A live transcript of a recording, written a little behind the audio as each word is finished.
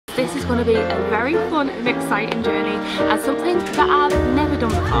this is going to be a very fun and exciting journey and something that I've never done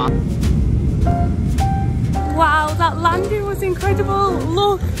before. Wow, that landing was incredible.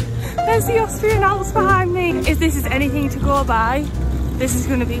 Look, there's the Austrian Alps behind me. If this is anything to go by, this is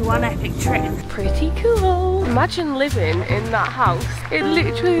going to be one epic trip. Pretty cool. Imagine living in that house. It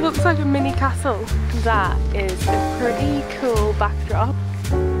literally looks like a mini castle. That is a pretty cool backdrop.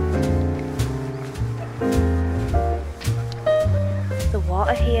 The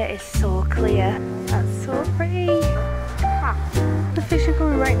water here is so clear. That's so pretty. The fish are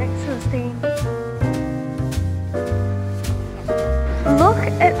coming right next to the steam. Look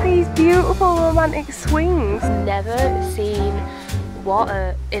at these beautiful romantic swings. Never seen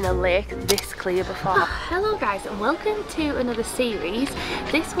water in a lake this clear before. Hello guys and welcome to another series.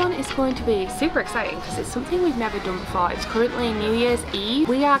 This one is going to be super exciting because it's something we've never done before. It's currently New Year's Eve.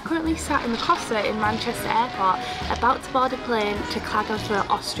 We are currently sat in the Costa in Manchester Airport about to board a plane to Klagenfurt,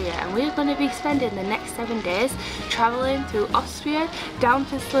 Austria, and we're going to be spending the next 7 days travelling through Austria down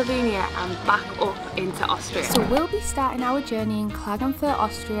to Slovenia and back up into Austria. So we'll be starting our journey in Klagenfurt,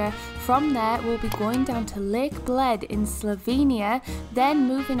 Austria. From there we'll be going down to Lake Bled in Slovenia, then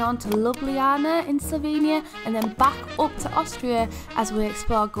moving on to Ljubljana in Slovenia, and then back up to Austria as we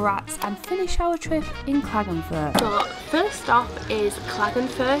explore Graz and finish our trip in Klagenfurt. So first stop is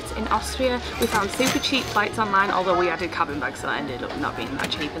Klagenfurt in Austria. We found super cheap flights online, although we added cabin bags so that ended up not being that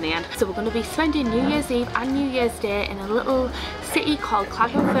cheap in the end. So we're going to be spending New Year's Eve and New Year's Day in a little city called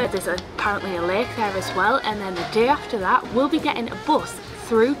Klagenfurt. There's apparently a lake there as well, and then the day after that we'll be getting a bus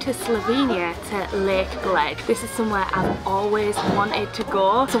through to Slovenia to Lake Bled. This is somewhere I've always wanted to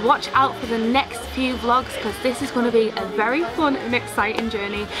go, so watch out for the next few vlogs because this is going to be a very fun and exciting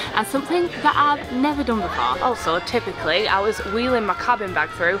journey and something that I've never done before. Also, typically I was wheeling my cabin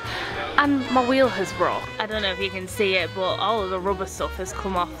bag through and my wheel has broke. I don't know if you can see it, but all of the rubber stuff has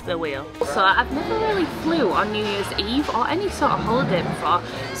come off the wheel. So I've never really flew on New Year's Eve or any sort of holiday before,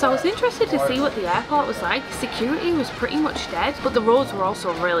 so I was interested to see what the airport was like. Security was pretty much dead, but the roads were also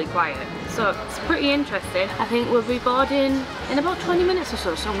really quiet, so it's pretty interesting. I think we'll be boarding in about 20 minutes or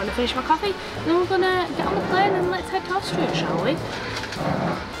so, so I'm going to finish my coffee and then we're going to get on the plane and let's head to Austria, shall we?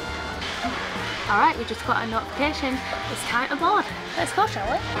 Alright, we just got a notification, it's time to board. Let's go, shall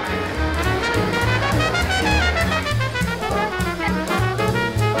we?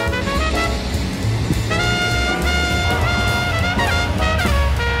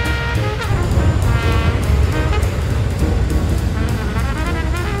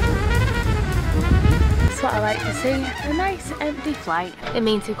 What I like to see, a nice empty flight. It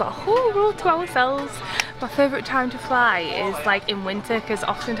means we've got a whole row to ourselves. My favourite time to fly is like in winter because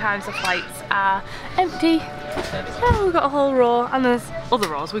oftentimes the flights are empty. Yeah, we've got a whole row and there's other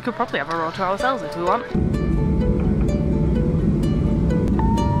rows. We could probably have a row to ourselves if we want.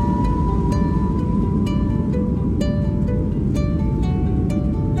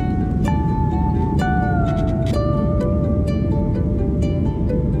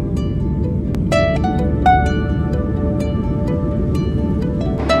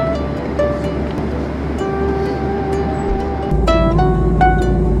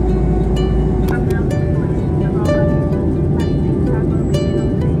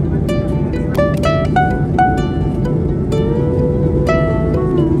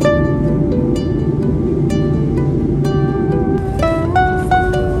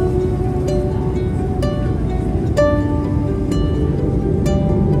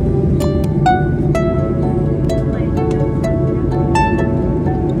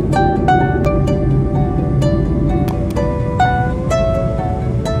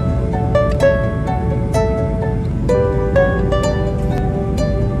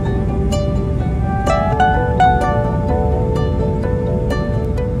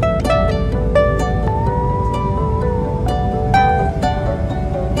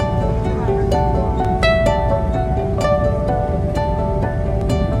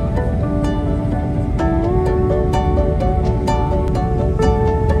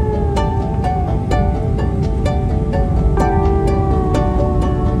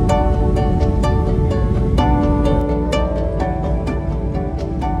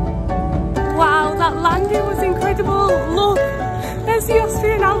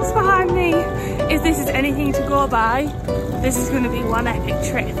 If this is anything to go by, this is going to be one epic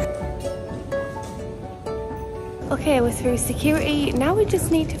trip. Okay, we're through security. Now we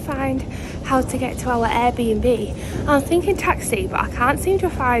just need to find how to get to our Airbnb. I'm thinking taxi, but I can't seem to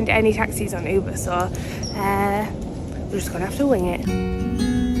find any taxis on Uber, so we're just going to have to wing it.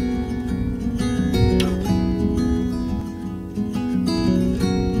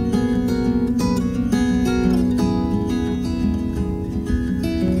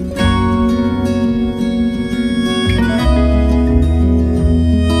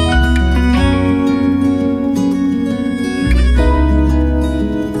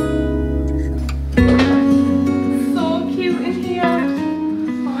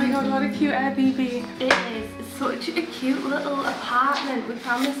 cute Airbnb. It is such a cute little apartment. We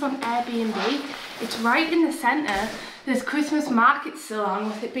found this on Airbnb. It's right in the centre. There's Christmas market still on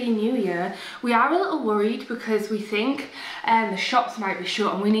with it being New Year. We are a little worried because we think the shops might be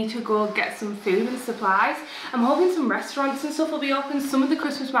shut and we need to go get some food and supplies. I'm hoping some restaurants and stuff will be open. Some of the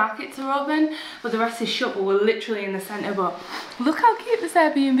Christmas markets are open, but the rest is shut, but we're literally in the centre. But look how cute this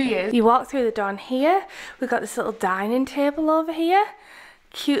Airbnb is. You walk through the door and here, we've got this little dining table over here.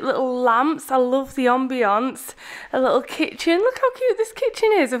 Cute little lamps. I love the ambiance. A little kitchen. Look how cute this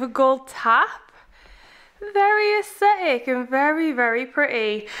kitchen is with a gold tap. Very aesthetic and very, very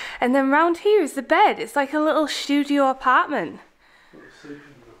pretty. And then round here is the bed. It's like a little studio apartment.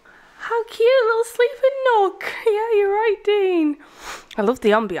 How cute, little sleeping nook. Yeah, you're right, Dean. I love the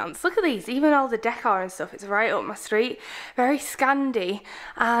ambience. Look at these, even all the decor and stuff. It's right up my street. Very Scandi.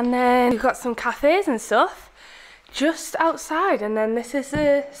 And then we've got some cafes and stuff just outside, and then this is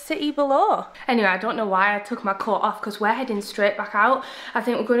the city below. Anyway, I don't know why I took my coat off because we're heading straight back out. I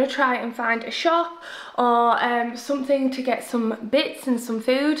think we're going to try and find a shop or something to get some bits and some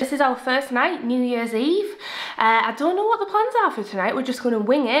food. This is our first night, New Year's Eve. I don't know what the plans are for tonight. We're just going to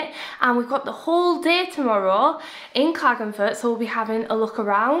wing it, and we've got the whole day tomorrow in Klagenfurt, so we'll be having a look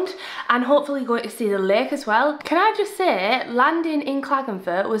around and hopefully going to see the lake as well. Can I just say, landing in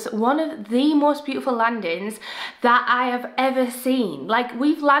Klagenfurt was one of the most beautiful landings that I have ever seen. Like,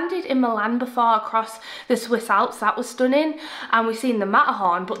 we've landed in Milan before across the Swiss Alps. That was stunning, and we've seen the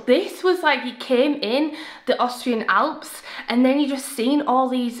Matterhorn, but this was like you came in the Austrian Alps and then you just seen all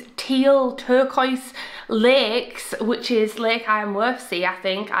these teal turquoise lakes, which is Lake Am Worthersee, I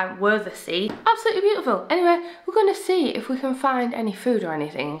think, Am Worthersee. Absolutely beautiful. Anyway, we're going to see if we can find any food or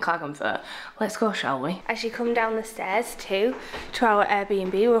anything in Klagenfurt. Let's go, shall we? As you come down the stairs to our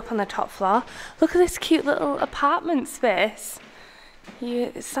Airbnb, we're up on the top floor. Look at this cute little apartment space.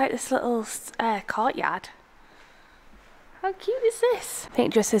 It's like this little courtyard. How cute is this? I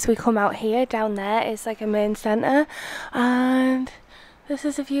think just as we come out here, down there is like a main centre, and this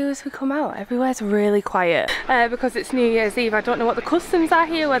is a view as we come out. Everywhere's really quiet because it's New Year's Eve. I don't know what the customs are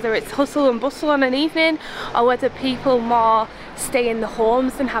here, whether it's hustle and bustle on an evening or whether people more stay in the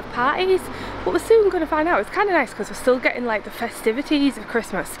homes and have parties, but we're soon going to find out. It's kind of nice because we're still getting like the festivities of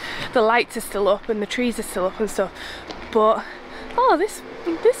Christmas. The lights are still up and the trees are still up and stuff, but oh, this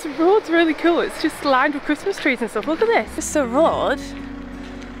road's really cool. It's just lined with Christmas trees and stuff. Look at this. It's a road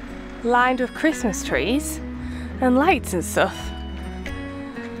lined with Christmas trees and lights and stuff.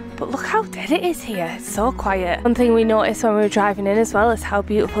 But look how dead it is here. It's so quiet. One thing we noticed when we were driving in as well is how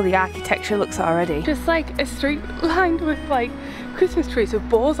beautiful the architecture looks already. Just like a street lined with like Christmas trees with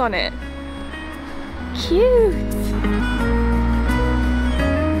bows on it. Cute.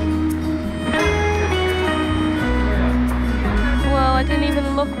 Well, I didn't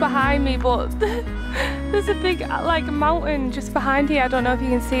even look behind me, but there's a big like mountain just behind here. I don't know if you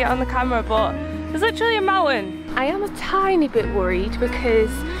can see it on the camera, but there's literally a mountain. I am a tiny bit worried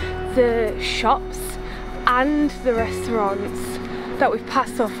because the shops and the restaurants that we've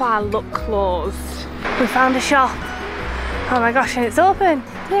passed so far look closed. We found a shop. Oh my gosh, and it's open.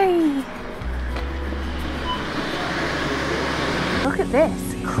 Yay! Look at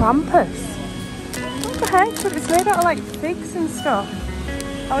this, Krampus. What the heck? It's made out of like figs and stuff.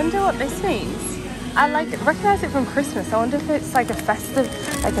 I wonder what this means. I recognise it from Christmas. I wonder if it's like a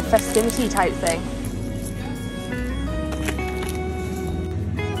festivity type thing.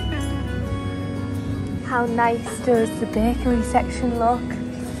 How nice does the bakery section look?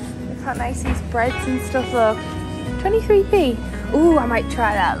 Look how nice these breads and stuff look. 23p. Ooh, I might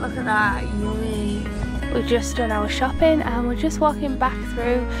try that. Look at that. Yummy. We've just done our shopping and we're just walking back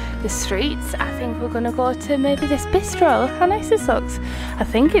through the streets. I think we're gonna go to maybe this bistro. Look how nice this looks. I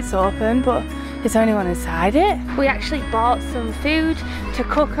think it's open, but is there anyone inside it? We actually bought some food to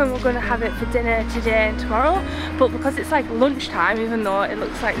cook and we're gonna have it for dinner today and tomorrow. But because it's like lunchtime, even though it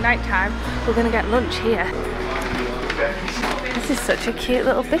looks like nighttime, we're gonna get lunch here. This is such a cute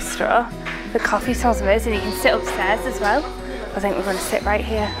little bistro. The coffee smells amazing. You can sit upstairs as well. I think we're going to sit right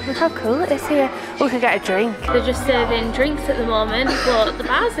here. Look how cool it is here. We could get a drink. They're just serving drinks at the moment, but the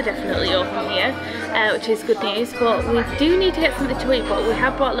bars are definitely open here, which is good news. But we do need to get something to eat, but we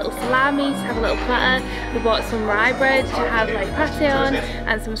have brought little salamis to have a little platter. We bought some rye bread to have like pate on,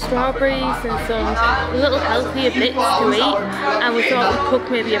 and some strawberries and some little healthier bits to eat. And we thought we'd cook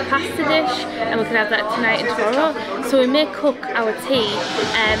maybe a pasta dish and we could have that tonight and tomorrow. So we may cook our tea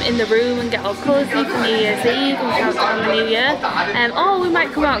in the room and get all cosy for New Year's Eve and count down the New Year. Or we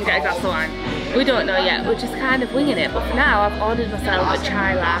might come out and get a glass of wine. We don't know yet, we're just kind of winging it, but for now I've ordered myself a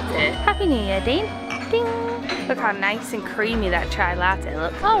chai latte. Happy New Year, Dean. Ding! Look how nice and creamy that chai latte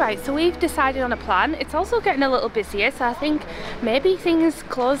looks. Alright, so we've decided on a plan. It's also getting a little busier, so I think maybe things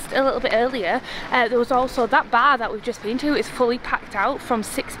closed a little bit earlier. There was also that bar that we've just been to is fully packed out from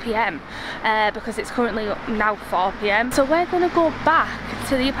 6 PM because it's currently now 4 PM. So we're going to go back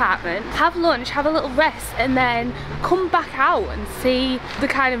to the apartment, have lunch, have a little rest, and then come back out and see the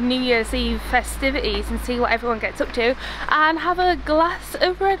kind of New Year's Eve festivities and see what everyone gets up to, and have a glass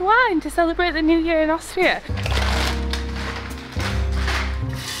of red wine to celebrate the New Year in Austria.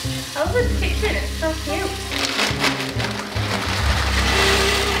 I love this kitchen, it's so cute.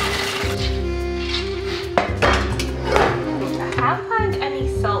 I can't find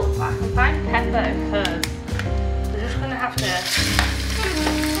any salt, but I can find pepper and herbs. We're just gonna have to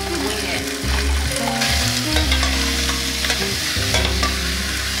wing it.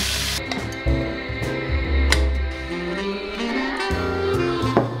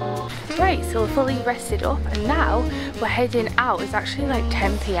 Right, so we're fully rested up and now we're heading out. It's actually like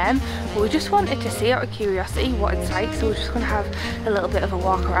 10 PM, but we just wanted to see out of curiosity what it's like, so we're just going to have a little bit of a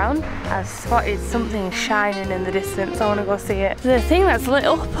walk around. I've spotted something shining in the distance, I want to go see it. The thing that's lit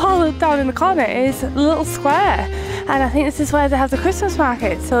up all down in the corner is a little square, and I think this is where they have the Christmas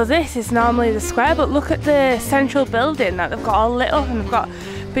market. So this is normally the square, but look at the central building that they've got all lit up, and they've got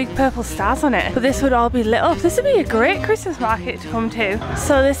big purple stars on it. But this would all be lit up. This would be a great Christmas market to come to.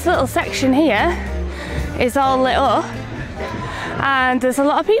 So this little section here is all lit up, and there's a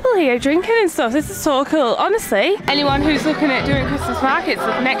lot of people here drinking and stuff. This is so cool. Honestly, anyone who's looking at doing Christmas markets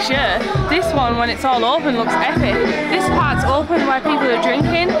next year, this one, when it's all open, looks epic. This part's open where people are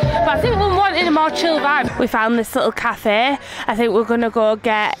drinking, but I think we're wanting a more chill vibe. We found this little cafe. I think we're gonna go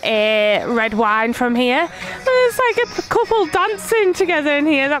get a red wine from here. And there's like a couple dancing together in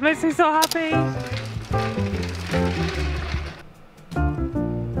here. That makes me so happy.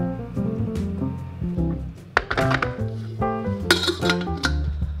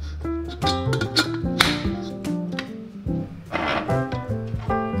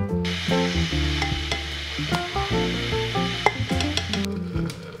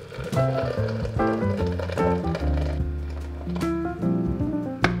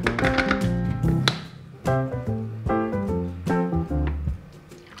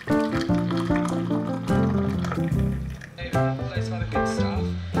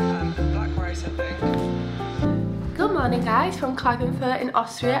 Morning guys from Klagenfurt in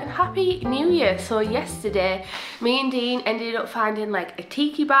Austria, and happy New Year. So yesterday me and Dean ended up finding like a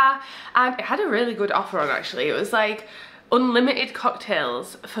tiki bar, and it had a really good offer on actually. It was like unlimited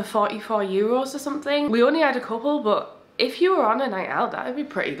cocktails for 44 euros or something. We only had a couple, but if you were on a night out, that would be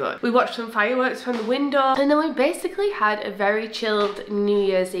pretty good. We watched some fireworks from the window, and then we basically had a very chilled New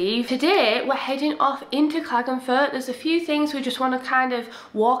Year's Eve. Today, we're heading off into Klagenfurt. There's a few things we just want to kind of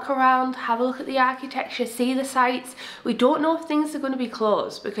walk around, have a look at the architecture, see the sights. We don't know if things are going to be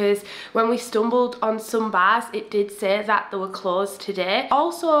closed, because when we stumbled on some bars, it did say that they were closed today.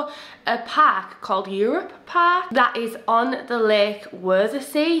 Also, a park called Europe Park that is on the Lake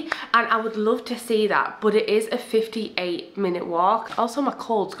Worthersee, and I would love to see that, but it is a 58-minute walk. Also, my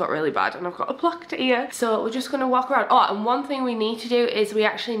cold's got really bad and I've got a blocked ear, so we're just gonna walk around. Oh, and one thing we need to do is we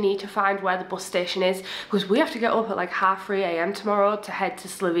actually need to find where the bus station is, because we have to get up at like 3:30 AM tomorrow to head to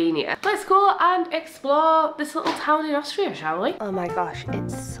Slovenia. Let's go and explore this little town in Austria, shall we? Oh my gosh,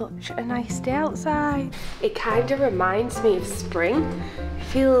 it's such a nice day outside. It kind of reminds me of spring.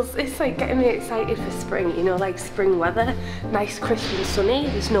 It's like getting me excited for spring, you know, like spring weather. Nice, crisp and sunny,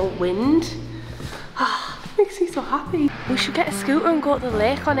 there's no wind. Ah, makes me so happy. We should get a scooter and go to the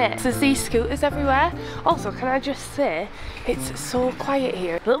lake on it. There's these scooters everywhere. Also, can I just say, it's so quiet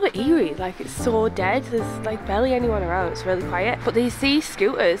here. A little bit eerie, like it's so dead. There's like barely anyone around, it's really quiet. But there's these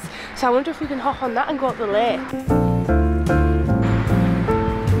scooters, so I wonder if we can hop on that and go to the lake.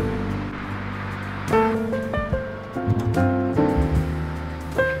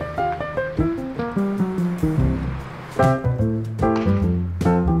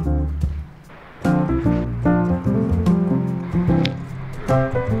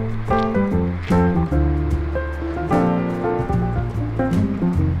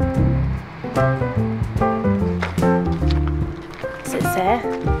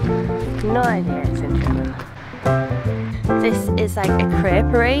 No idea, it's in German. This is like a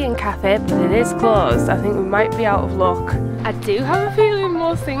creperie and cafe, but it is closed. I think we might be out of luck. I do have a feeling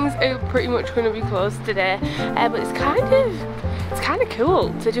most things are pretty much going to be closed today, but it's kind of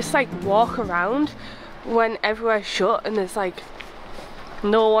cool to just like walk around when everywhere's shut and there's like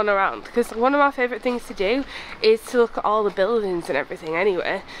no one around, because one of my favourite things to do is to look at all the buildings and everything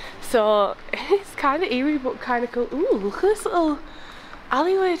anyway. So it's kind of eerie but kind of cool. Ooh, look at this little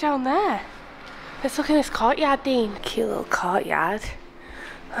alleyway down there. Let's look in this courtyard, Dean. Cute little courtyard.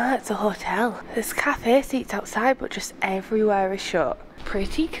 Ah, it's a hotel. There's cafe seats outside, but just everywhere is shut.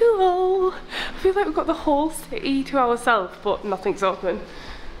 Pretty cool. I feel like we've got the whole city to ourselves, but nothing's open.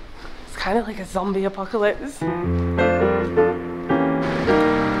 It's kind of like a zombie apocalypse.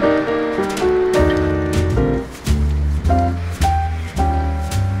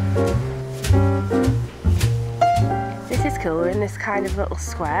 Cool. We're in this kind of little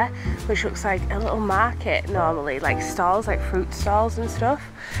square which looks like a little market normally, like stalls, like fruit stalls and stuff.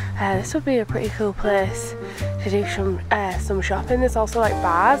 This would be a pretty cool place to do some shopping. There's also like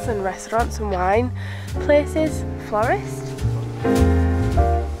bars and restaurants and wine places, florists.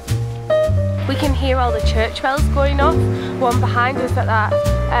 We can hear all the church bells going off, one behind us at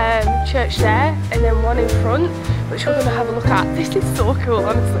that church there and then one in front, which we're going to have a look at. This is so cool,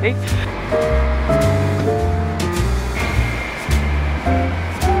 honestly.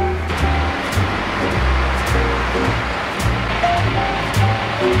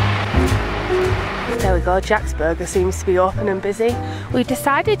 There we go, Jack's Burger seems to be open and busy. We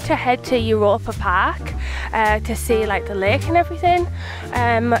decided to head to Europa Park to see like the lake and everything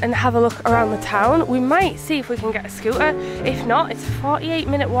and have a look around the town. We might see if we can get a scooter. If not, it's a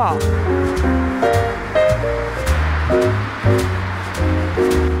 48-minute walk.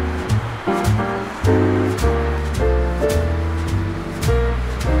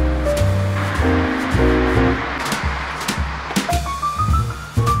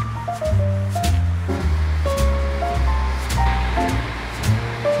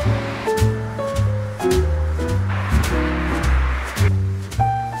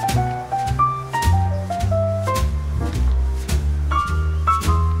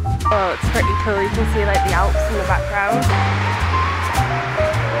 Oh, it's pretty cool. You can see like the Alps in the background.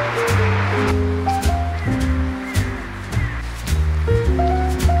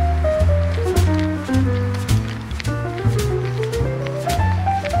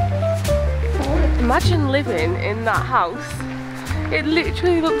 Imagine living in that house. It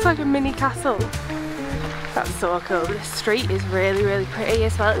literally looks like a mini castle. That's so cool. This street is really, really pretty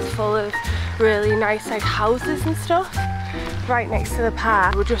as well. It's full of really nice like houses and stuff. Right next to the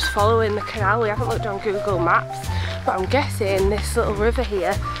park. We're just following the canal. We haven't looked on Google Maps, but I'm guessing this little river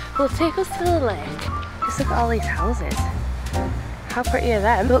here will take us to the lake. Just look at all these houses. How pretty are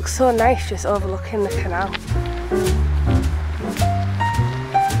them? It looks so nice just overlooking the canal.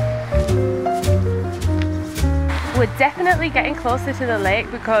 We're definitely getting closer to the lake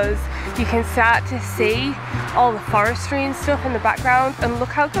because you can start to see all the forestry and stuff in the background, and look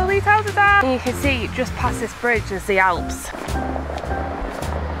how cool these houses are. And you can see just past this bridge is the Alps.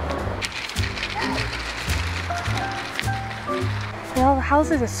 And all the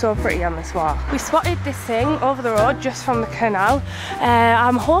houses are so pretty on this walk. We spotted this thing over the road just from the canal.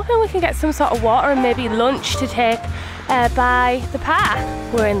 I'm hoping we can get some sort of water and maybe lunch to take by the park.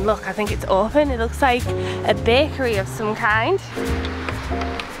 We're in luck, I think it's open. It looks like a bakery of some kind.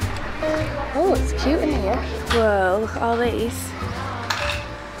 Oh, it's cute in here. Whoa, look at all these.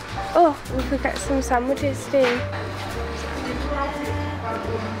 Oh, we could get some sandwiches too.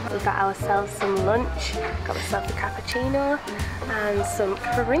 We got ourselves some lunch. Got myself a cappuccino and some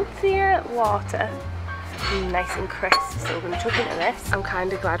Corinthian water. Nice and crisp, so we're going to chuck into this. I'm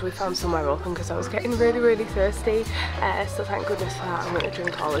kind of glad we found somewhere open because I was getting really, really thirsty. So thank goodness for that. I'm going to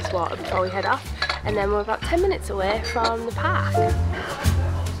drink all this water before we head off. And then we're about 10 minutes away from the park.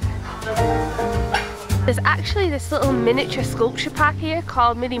 There's actually this little miniature sculpture park here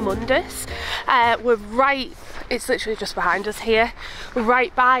called Minimundus. It's literally just behind us here,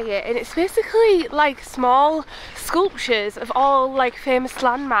 right by it, and it's basically like small sculptures of all like famous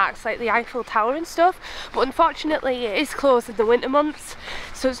landmarks like the Eiffel Tower and stuff, but unfortunately it is closed in the winter months,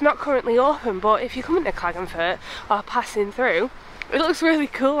 so it's not currently open. But if you're coming to Klagenfurt or passing through, it looks really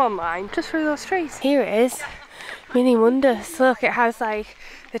cool online, just through those trees. Here it is, Minimundus. Look, it has like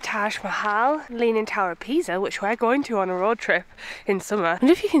the Taj Mahal, Leaning Tower of Pisa, which we're going to on a road trip in summer. I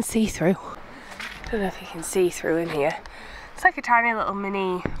wonder if you can see through. I don't know if you can see through in here. It's like a tiny little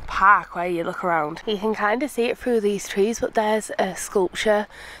mini park where you look around. You can kind of see it through these trees, but there's a sculpture.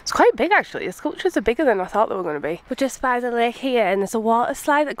 It's quite big actually. The sculptures are bigger than I thought they were going to be. We're just by the lake here, and there's a water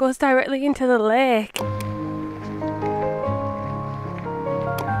slide that goes directly into the lake.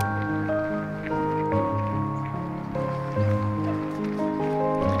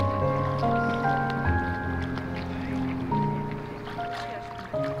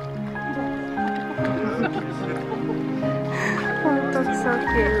 So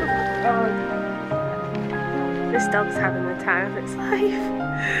cute. This dog's having the time of its life.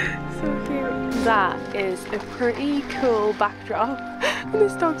 So cute. That is a pretty cool backdrop. And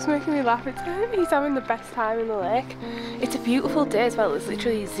this dog's making me laugh. He's having the best time in the lake. It's a beautiful day as well. There's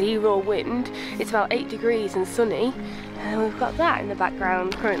literally 0 wind. It's about 8 degrees and sunny. And we've got that in the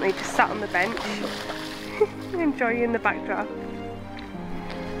background. Currently just sat on the bench. Enjoying the backdrop.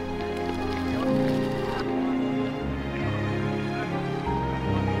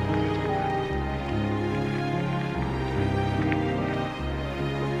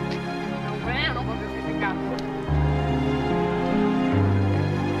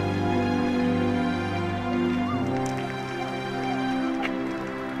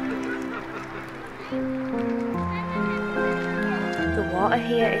 The water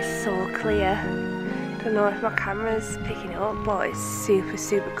here is so clear. Don't know if my camera's picking it up, but it's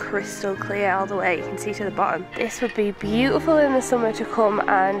super crystal clear all the way. You can see to the bottom. This would be beautiful in the summer to come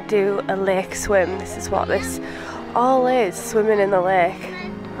and do a lake swim. This is what this all is, swimming in the lake.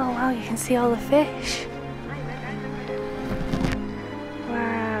 Oh wow, you can see all the fish.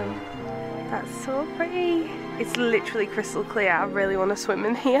 Wow, that's so pretty. It's literally crystal clear. I really want to swim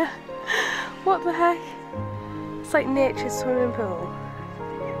in here. What the heck? It's like nature's swimming pool.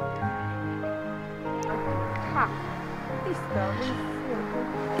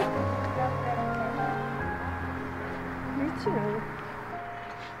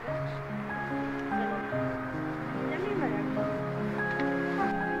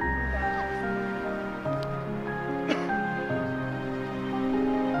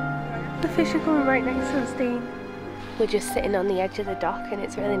 The fish are coming right next to us, Dean. We're just sitting on the edge of the dock and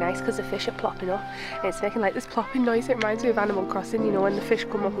it's really nice because the fish are plopping up and it's making like this plopping noise. It reminds me of Animal Crossing, you know, when the fish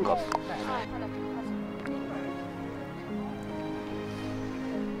come up and go.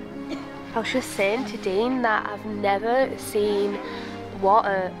 I was just saying to Dean that I've never seen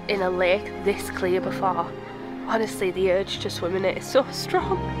water in a lake this clear before. Honestly, the urge to swim in it is so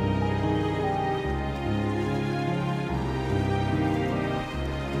strong.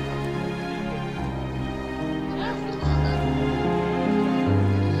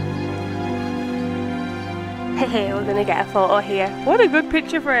 Hey, we're gonna get a photo here. What a good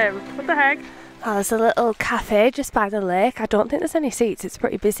picture frame. What the heck? Oh, there's a little cafe just by the lake. I don't think there's any seats. It's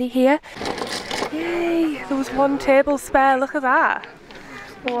pretty busy here. Yay! There was one table spare. Look at that.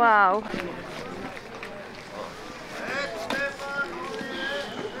 Wow.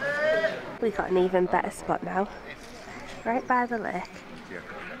 We got an even better spot now. Right by the lake.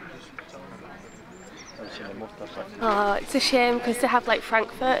 Oh, it's a shame because they have like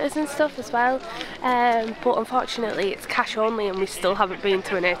frankfurters and stuff as well, but unfortunately it's cash only and we still haven't been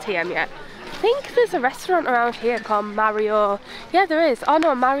to an ATM yet. I think there's a restaurant around here called Mario. Yeah, there is. Oh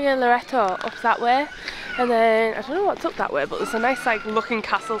no, Mario Loreto up that way, and then I don't know what's up that way, but there's a nice like looking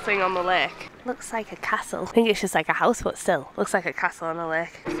castle thing on the lake. Looks like a castle. I think it's just like a house, but still looks like a castle on a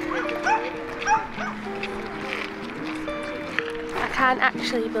lake. I can't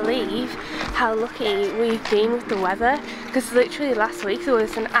actually believe how lucky we've been with the weather, because literally last week there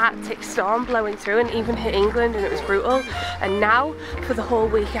was an Arctic storm blowing through and even hit England and it was brutal, and now for the whole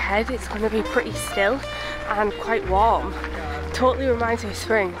week ahead it's going to be pretty still and quite warm. Totally reminds me of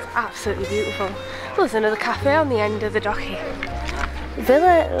spring. It's absolutely beautiful. Oh, there's another cafe on the end of the dock here.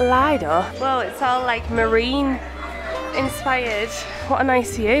 Villa Lido. Well, it's all like marine inspired. What a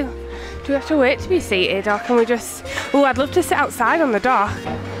nice view. Do we have to wait to be seated or can we just... Oh, I'd love to sit outside on the dock.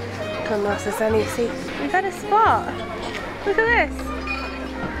 I don't know if there's any seats. We've got a spot. Look at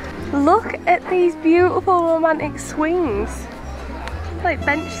this. Look at these beautiful romantic swings. Like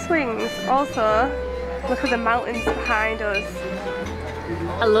bench swings. Also, look at the mountains behind us.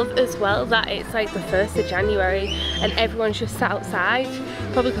 I love as well that it's like the 1st of January and everyone's just sat outside.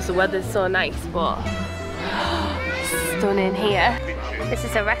 Probably because the weather's so nice, but stunning here. This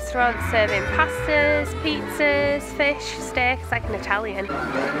is a restaurant serving pastas, pizzas, fish, steaks, like an Italian.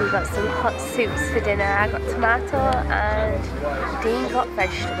 We've got some hot soups for dinner. I got tomato and Dean got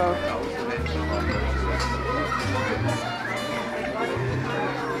vegetable.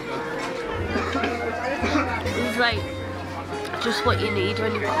 It's like just what you need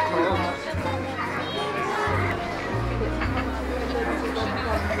when you got home.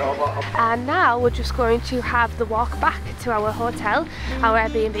 And now we're just going to have the walk back to our hotel, our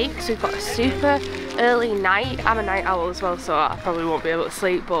Airbnb, because we've got a super early night. I'm a night owl as well, so I probably won't be able to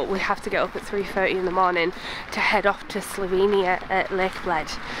sleep, but we have to get up at 3:30 in the morning to head off to Slovenia at Lake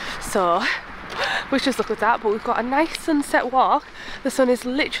Worthersee. So which just look at that, but we've got a nice sunset walk. The sun is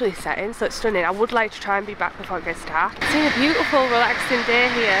literally setting, so it's stunning. I would like to try and be back before it gets dark. It's been a beautiful, relaxing day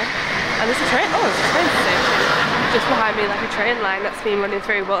here. And there's a train, oh, there's a train station just behind me, like a train line that's been running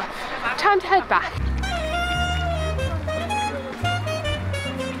through, but time to head back.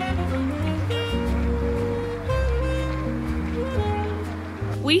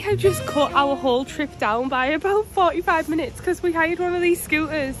 we have just cut our whole trip down by about 45 minutes because we hired one of these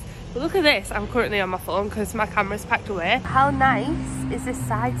scooters. But look at this, I'm currently on my phone because my camera's packed away. How nice is this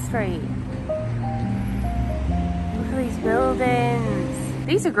side street? Look at these buildings.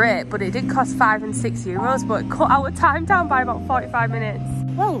 These are great, but it did cost €5 and €6, but it cut our time down by about 45 minutes.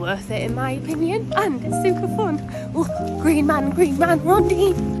 Well worth it in my opinion, and it's super fun. Oh, green man, run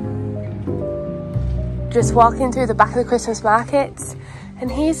team. Just walking through the back of the Christmas markets, and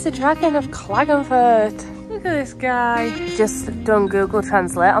here's the dragon of Klagenfurt. Look at this guy. Just done Google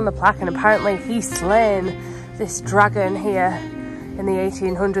Translate on the plaque, and apparently he's slain this dragon here in the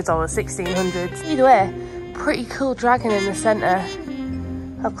 1800s or the 1600s. Either way, pretty cool dragon in the centre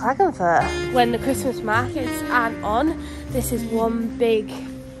of Klagenfurt. When the Christmas markets aren't on, this is one big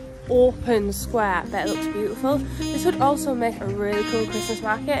open square that looks beautiful. This would also make a really cool Christmas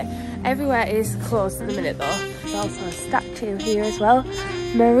market. Everywhere is closed at the minute though. There's also a statue here as well.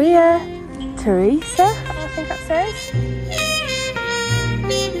 Maria Teresa, I think that says.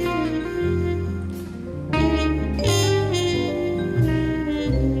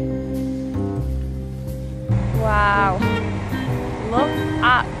 Wow, look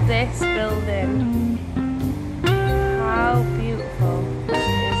at this building. How beautiful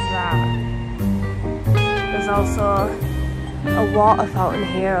is that? There's also a water fountain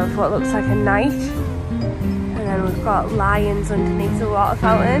here of what looks like a knight, and then we've got lions underneath the water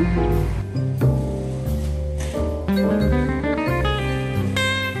fountain.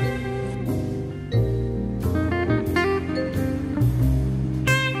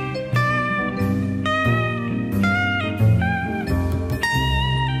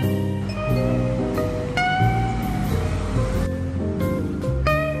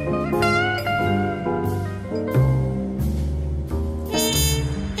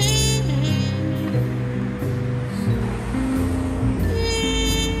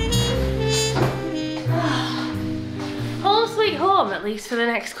 At least for the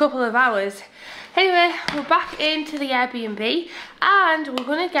next couple of hours. Anyway, we're back into the Airbnb and we're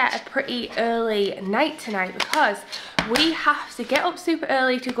gonna get a pretty early night tonight because we have to get up super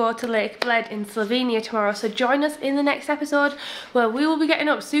early to go to Lake Bled in Slovenia tomorrow. So join us in the next episode where we will be getting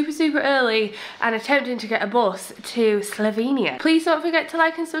up super early and attempting to get a bus to Slovenia. Please don't forget to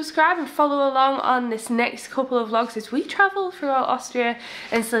like and subscribe and follow along on this next couple of vlogs as we travel throughout Austria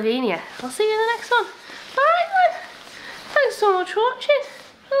and Slovenia. I'll see you in the next one. Alright then. Thanks so much for watching.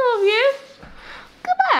 I love you. Goodbye.